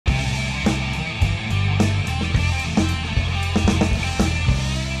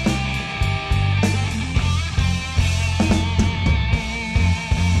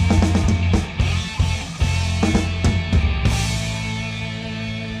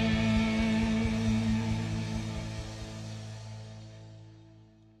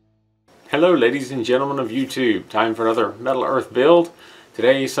Hello ladies and gentlemen of YouTube. Time for another Metal Earth build.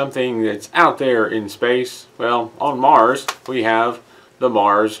 Today something that's out there in space. Well, on Mars we have the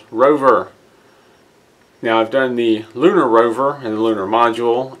Mars Rover. Now I've done the Lunar Rover and the Lunar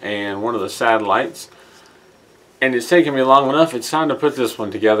Module and one of the satellites. And it's taken me long enough, it's time to put this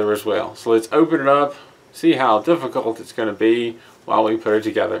one together as well. So let's open it up, see how difficult it's going to be while we put it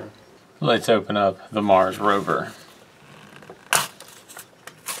together. Let's open up the Mars Rover.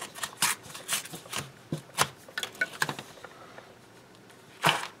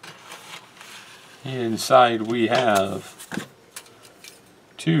 Inside we have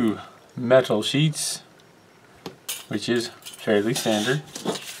two metal sheets, which is fairly standard,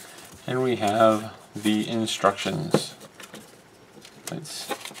 and we have the instructions.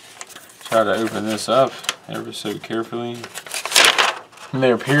 Let's try to open this up ever so carefully. And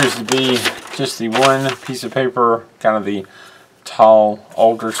there appears to be just the one piece of paper, kind of the tall,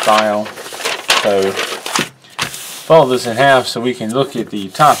 older style. So fold this in half so we can look at the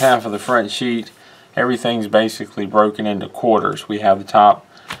top half of the front sheet. Everything's basically broken into quarters. We have the top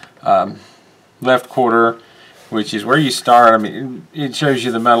left quarter, which is where you start. I mean, it shows you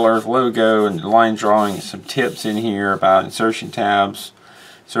the Metal Earth logo and the line drawing, some tips in here about insertion tabs,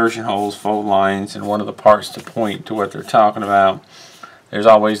 insertion holes, fold lines, and one of the parts to point to what they're talking about. There's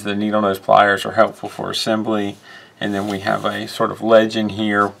always the needle nose pliers are helpful for assembly. And then we have a sort of legend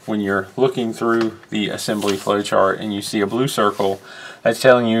here when you're looking through the assembly flowchart and you see a blue circle that's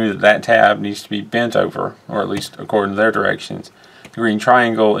telling you that that tab needs to be bent over, or at least according to their directions. The green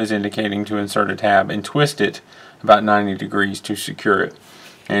triangle is indicating to insert a tab and twist it about 90 degrees to secure it.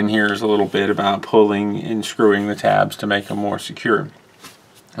 And here's a little bit about pulling and screwing the tabs to make them more secure.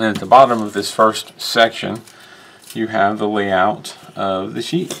 And at the bottom of this first section you have the layout of the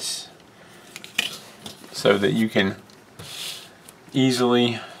sheets, so that you can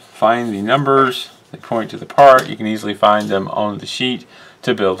easily find the numbers that point to the part. You can easily find them on the sheet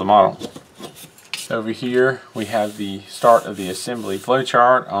to build the model. Over here we have the start of the assembly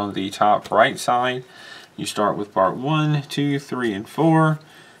flowchart on the top right side. You start with part 1, 2, 3, and 4,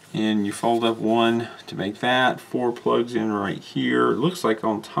 and you fold up 1 to make that. 4 plugs in right here. It looks like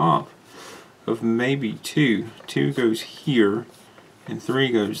on top of maybe 2. 2 goes here and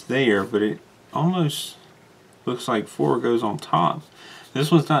 3 goes there, but it almost looks like 4 goes on top. This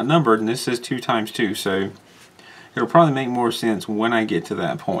one's not numbered, and this says 2 times 2, so it'll probably make more sense when I get to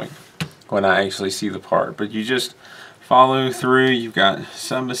that point, when I actually see the part. But you just follow through. You've got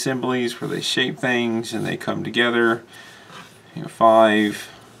some assemblies where they shape things and they come together. 5,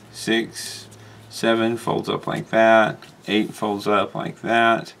 6, 7 folds up like that. 8 folds up like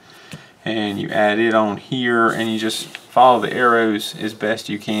that. And you add it on here, and you just follow the arrows as best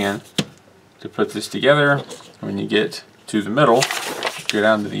you can to put this together. When you get to the middle, go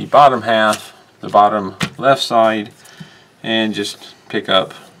down to the bottom half, the bottom left side, and just pick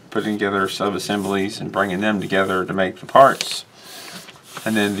up putting together sub-assemblies and bringing them together to make the parts.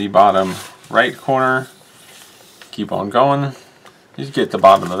 And then the bottom right corner, keep on going. Just get the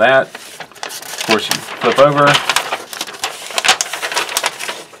bottom of that. Of course, you flip over.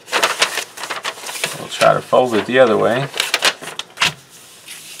 We'll try to fold it the other way.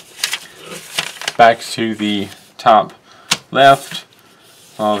 Back to the top left,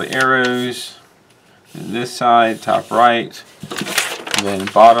 follow the arrows, and this side, top right, and then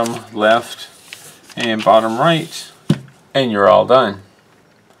bottom left and bottom right, and you're all done.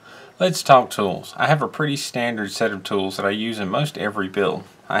 Let's talk tools. I have a pretty standard set of tools that I use in most every build.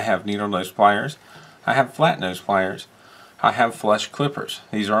 I have needle nose pliers, I have flat nose pliers, I have flush clippers.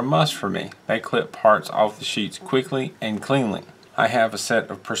 These are a must for me. They clip parts off the sheets quickly and cleanly. I have a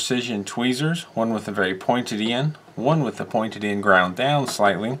set of precision tweezers, one with a very pointed end, one with the pointed end ground down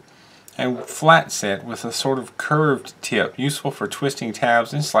slightly, and a flat set with a sort of curved tip, useful for twisting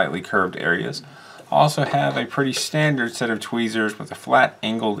tabs in slightly curved areas. I also have a pretty standard set of tweezers with a flat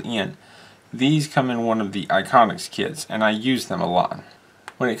angled end. These come in one of the Iconics kits, and I use them a lot.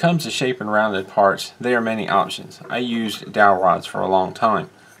 When it comes to shaping rounded parts, there are many options. I used dowel rods for a long time.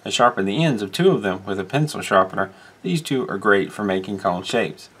 I sharpened the ends of 2 of them with a pencil sharpener. These 2 are great for making cone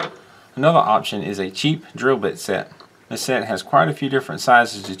shapes. Another option is a cheap drill bit set. This set has quite a few different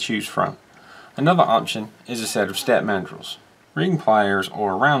sizes to choose from. Another option is a set of step mandrels. Ring pliers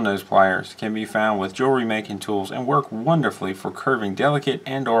or round nose pliers can be found with jewelry making tools and work wonderfully for curving delicate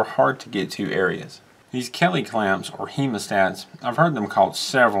and or hard to get to areas. These Kelly clamps or hemostats, I've heard them called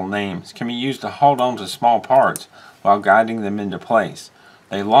several names, can be used to hold on to small parts while guiding them into place.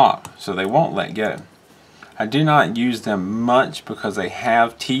 They lock, so they won't let go. I do not use them much because they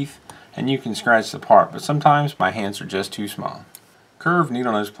have teeth and you can scratch the part, but sometimes my hands are just too small. Curved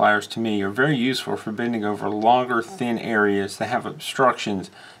needle nose pliers to me are very useful for bending over longer, thin areas that have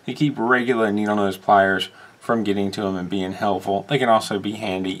obstructions. They keep regular needle nose pliers from getting to them and being helpful. They can also be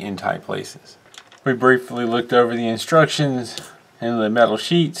handy in tight places. We briefly looked over the instructions and the metal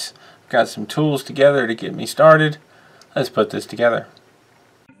sheets. Got some tools together to get me started. Let's put this together.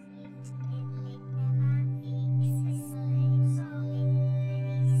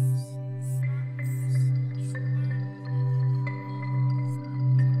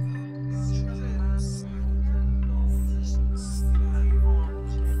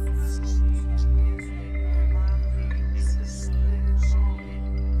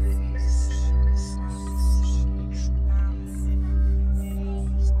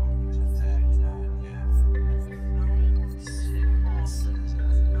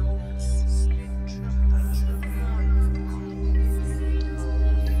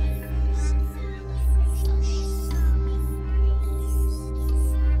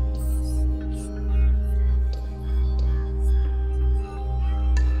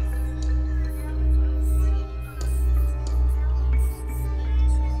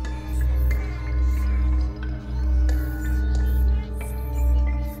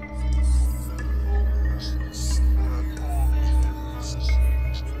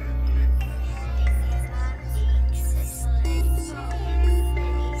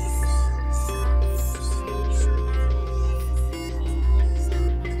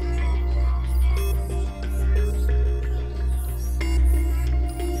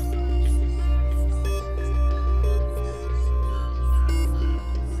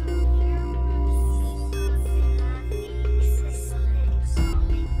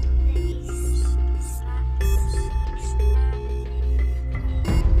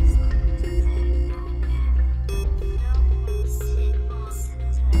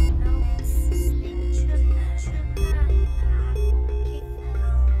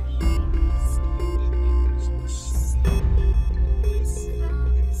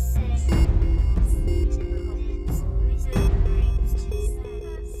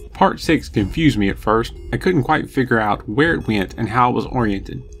 Part 6 confused me at first. I couldn't quite figure out where it went and how it was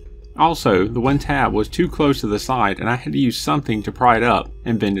oriented. Also, the one tab was too close to the side and I had to use something to pry it up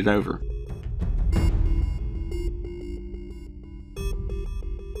and bend it over.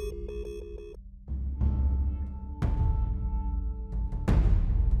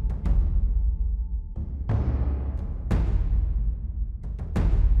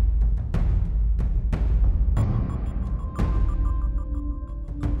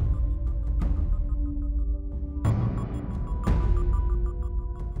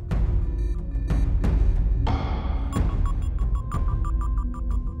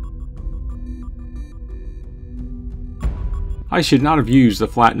 I should not have used the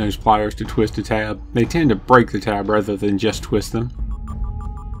flat nose pliers to twist a tab. They tend to break the tab rather than just twist them.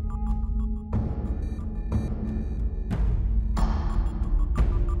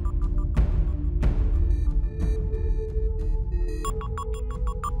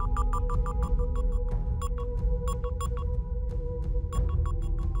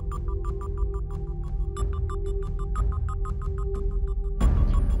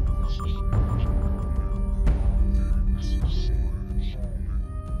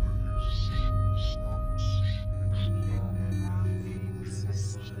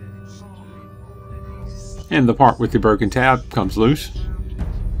 And the part with the broken tab comes loose.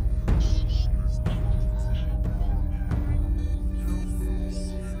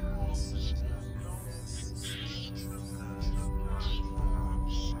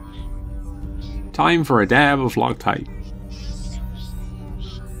 Time for a dab of Loctite.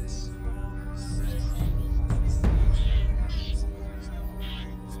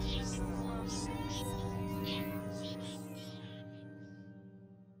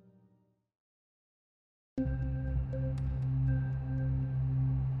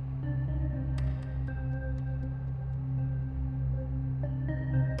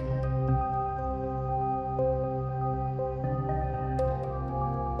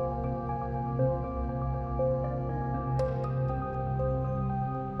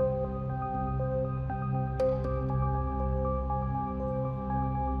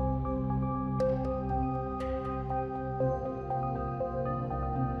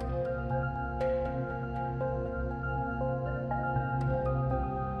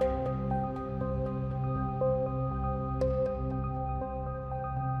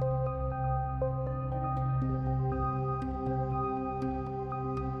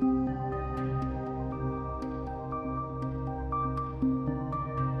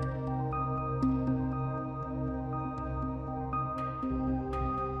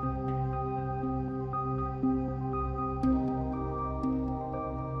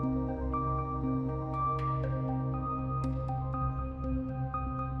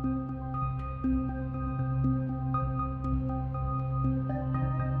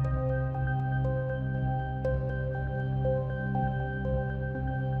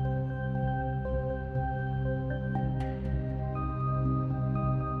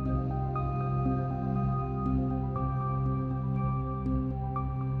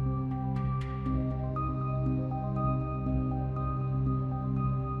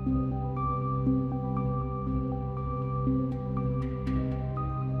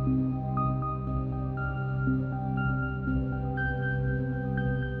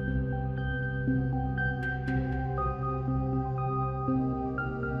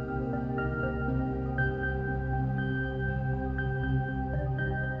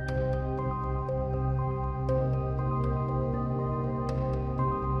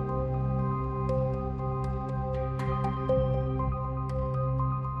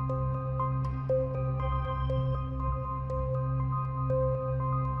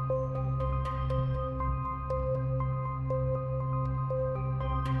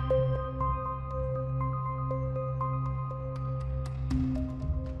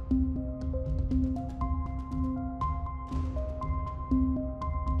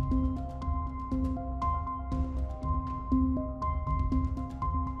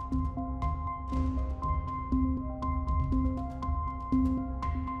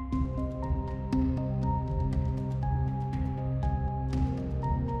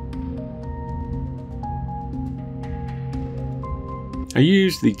 I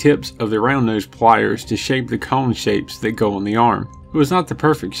used the tips of the round nose pliers to shape the cone shapes that go on the arm. It was not the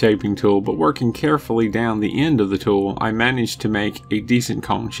perfect shaping tool, but working carefully down the end of the tool, I managed to make a decent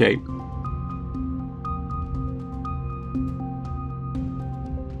cone shape.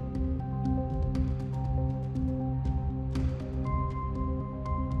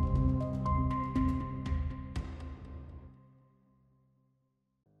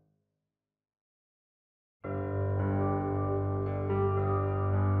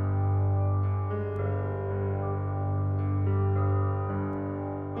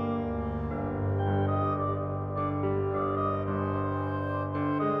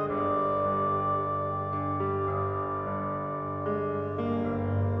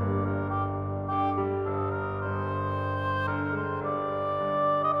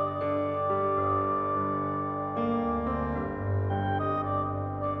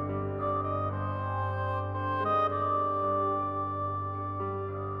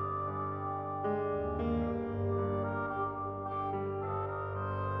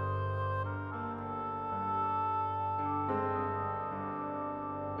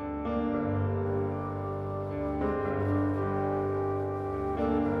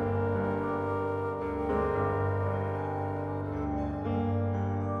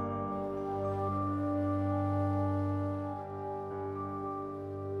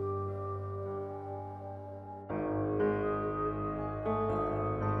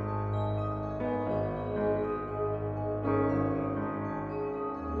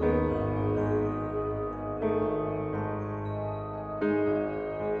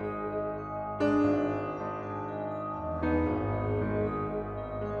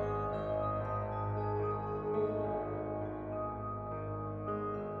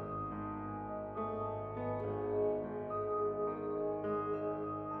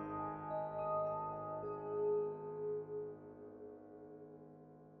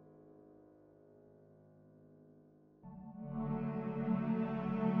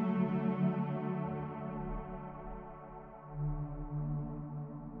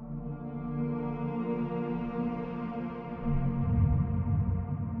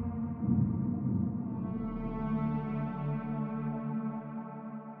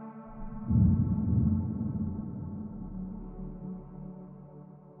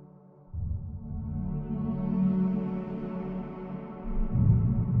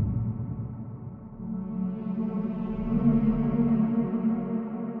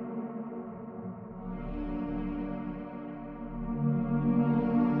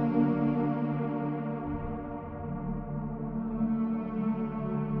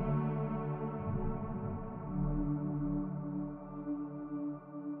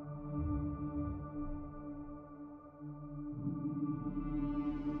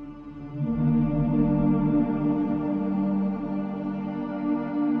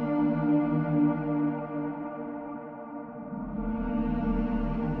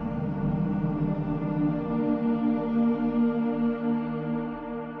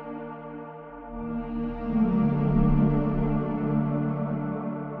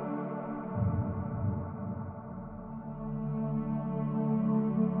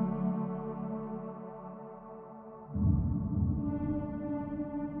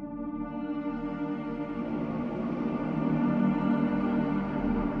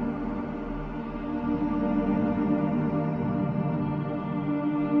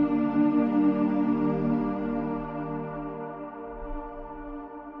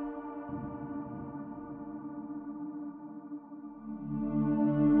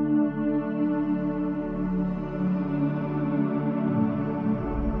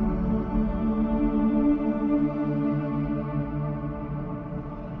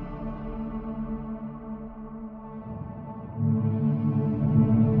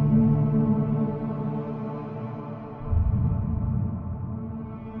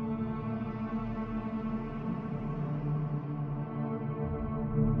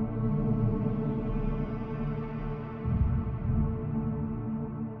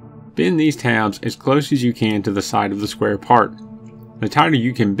 Bend these tabs as close as you can to the side of the square part. The tighter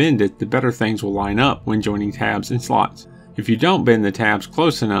you can bend it, the better things will line up when joining tabs and slots. If you don't bend the tabs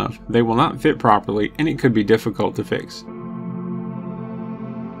close enough, they will not fit properly and it could be difficult to fix.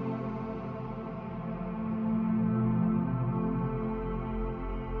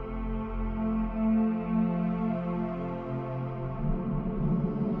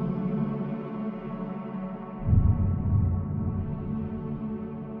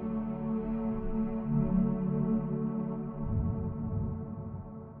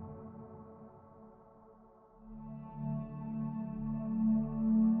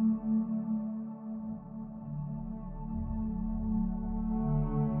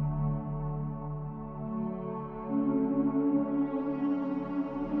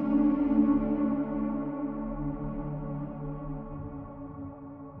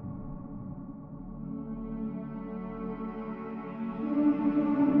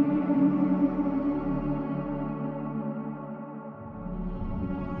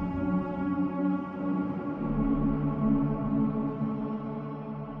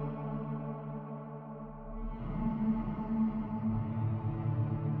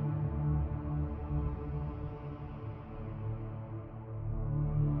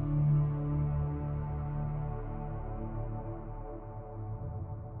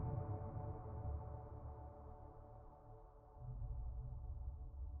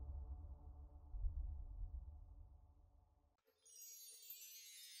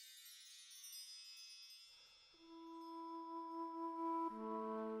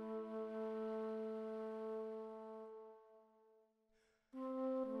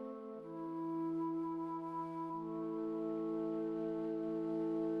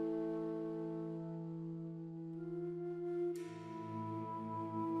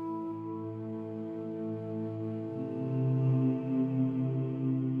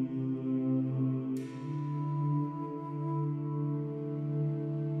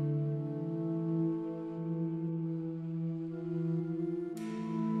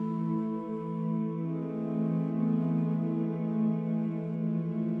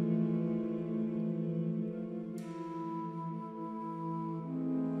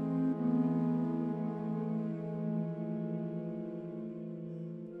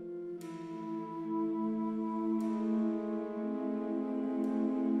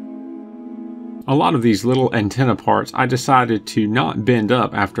 A lot of these little antenna parts I decided to not bend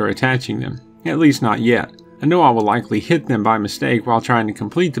up after attaching them, at least not yet. I know I will likely hit them by mistake while trying to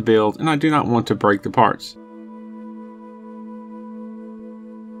complete the build, and I do not want to break the parts.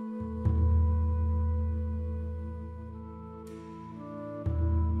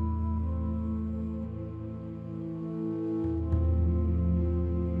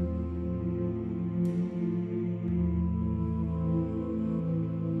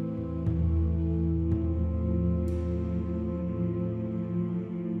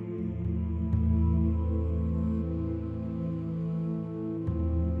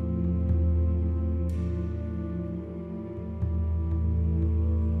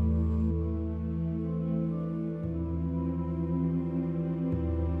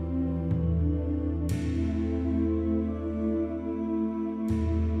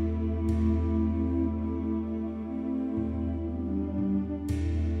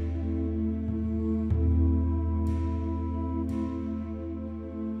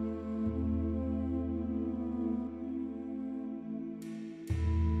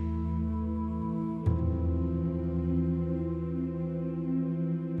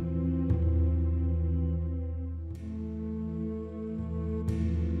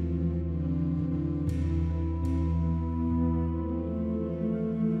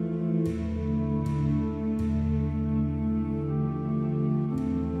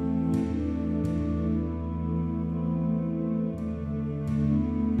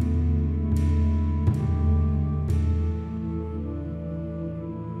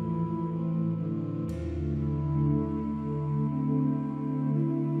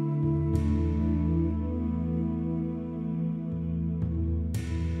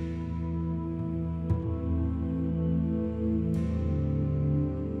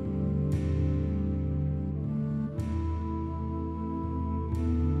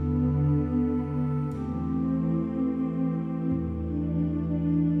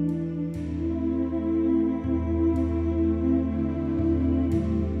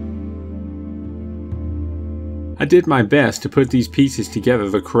 I did my best to put these pieces together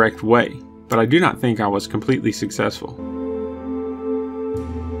the correct way, but I do not think I was completely successful.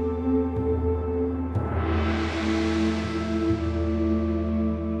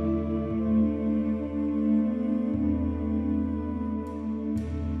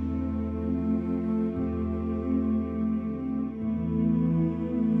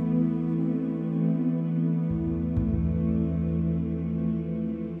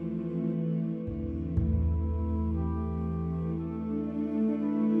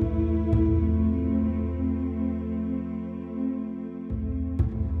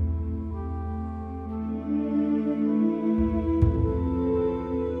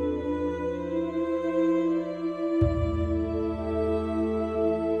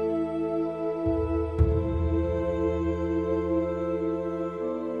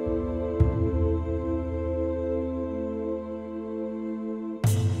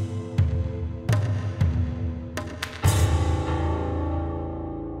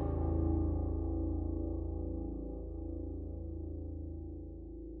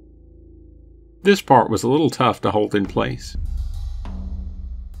 This part was a little tough to hold in place.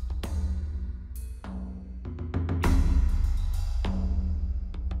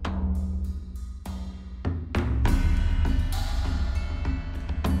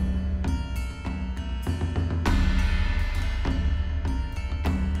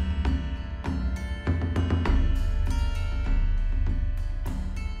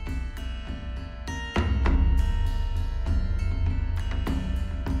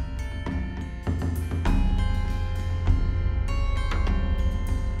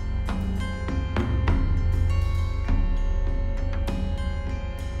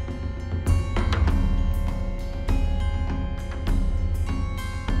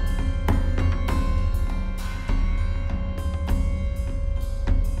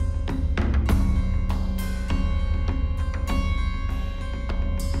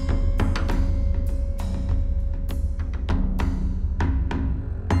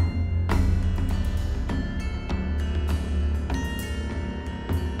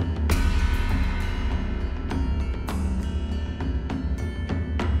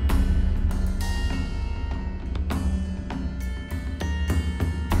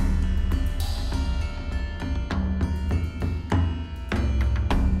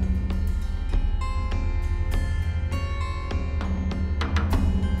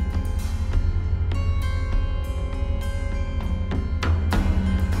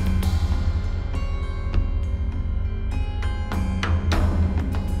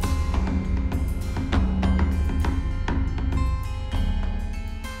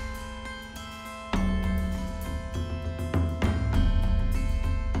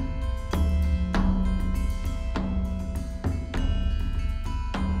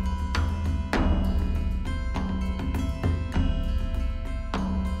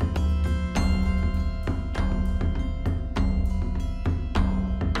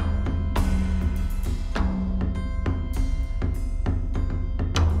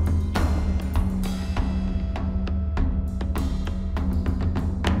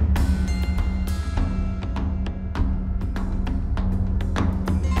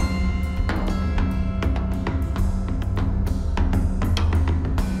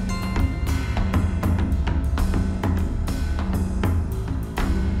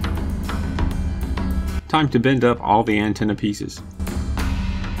 Time to bend up all the antenna pieces.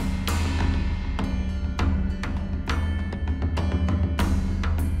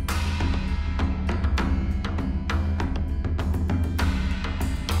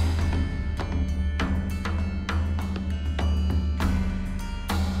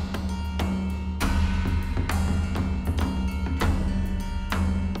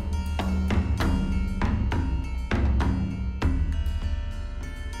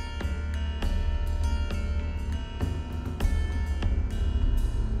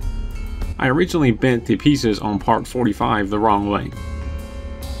 I originally bent the pieces on part 45 the wrong way.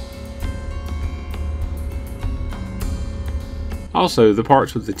 Also, the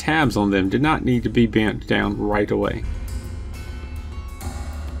parts with the tabs on them did not need to be bent down right away.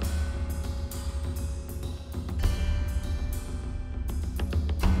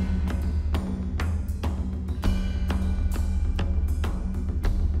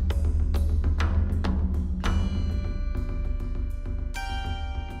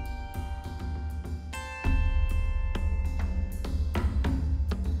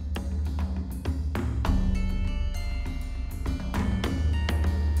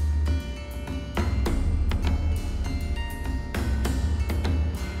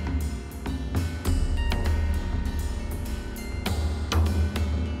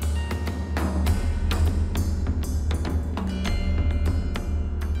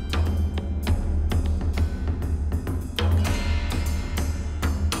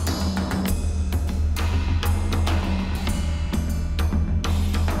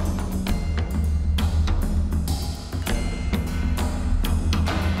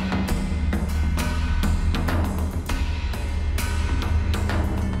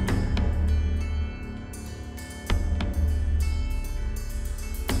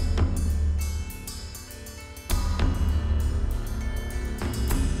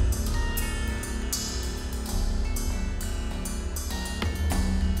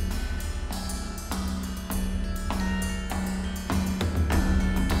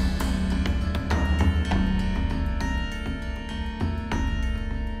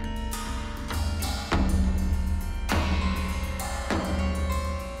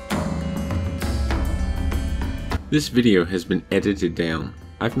 This video has been edited down.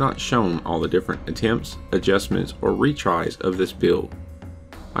 I've not shown all the different attempts, adjustments, or retries of this build.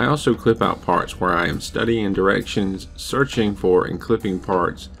 I also clip out parts where I am studying directions, searching for and clipping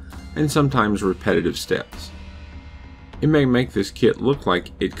parts, and sometimes repetitive steps. It may make this kit look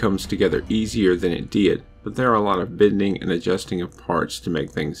like it comes together easier than it did, but there are a lot of bending and adjusting of parts to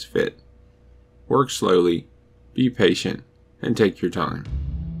make things fit. Work slowly, be patient, and take your time.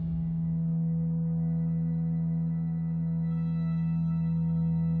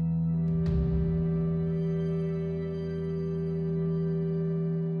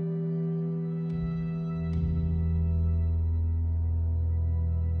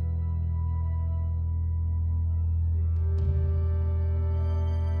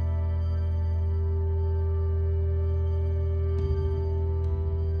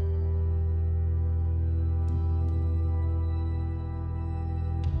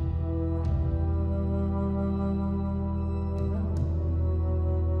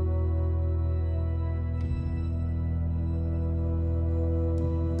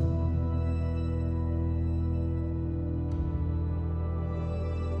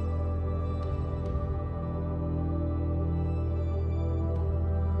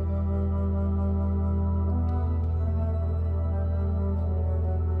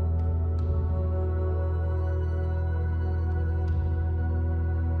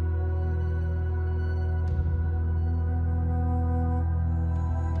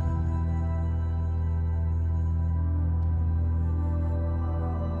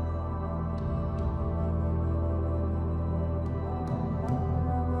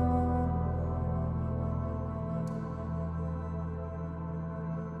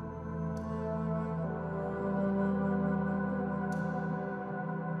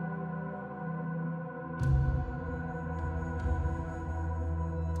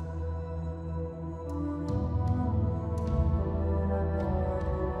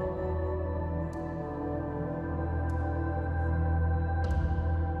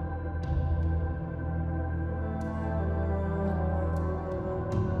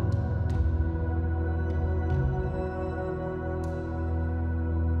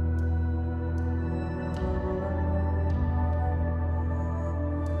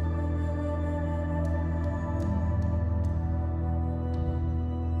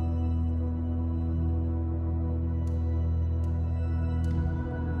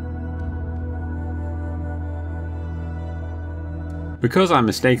 Because I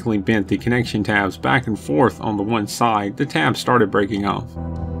mistakenly bent the connection tabs back and forth on the one side, the tabs started breaking off.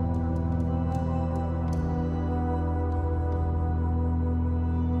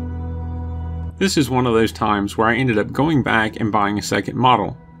 This is one of those times where I ended up going back and buying a second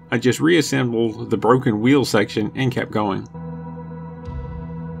model. I just reassembled the broken wheel section and kept going.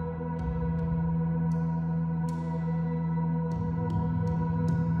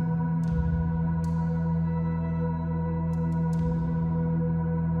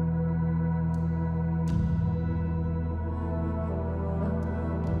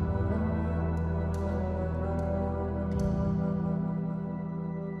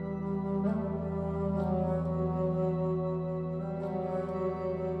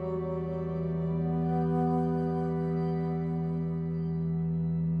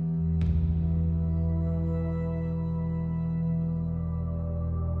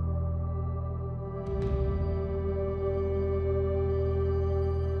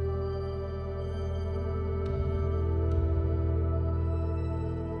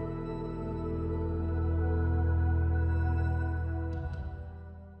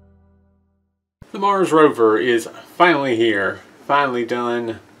 The Mars Rover is finally here, finally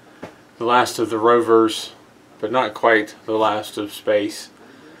done, the last of the rovers, but not quite the last of space.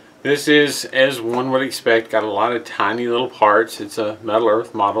 This is, as one would expect, got a lot of tiny little parts. It's a Metal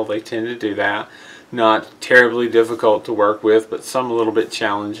Earth model, they tend to do that. Not terribly difficult to work with, but some a little bit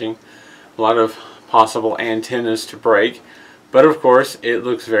challenging. A lot of possible antennas to break. But of course, it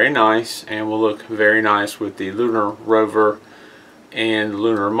looks very nice, and will look very nice with the Lunar Rover and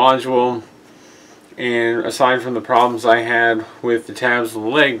Lunar module. And aside from the problems I had with the tabs on the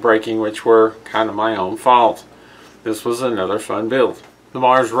leg breaking, which were kind of my own fault, this was another fun build. The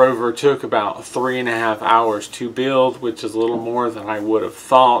Mars Rover took about 3.5 hours to build, which is a little more than I would have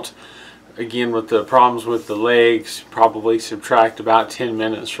thought. Again, with the problems with the legs, probably subtract about 10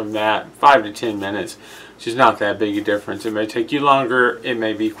 minutes from that, 5 to 10 minutes, which is not that big a difference. It may take you longer, it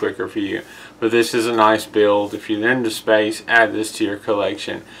may be quicker for you. But this is a nice build. If you're into space, add this to your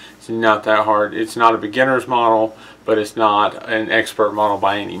collection. It's not that hard. It's not a beginner's model, but it's not an expert model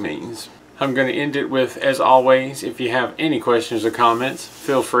by any means. I'm going to end it with, as always, if you have any questions or comments,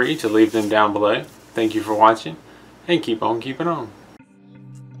 feel free to leave them down below. Thank you for watching, and keep on keeping on.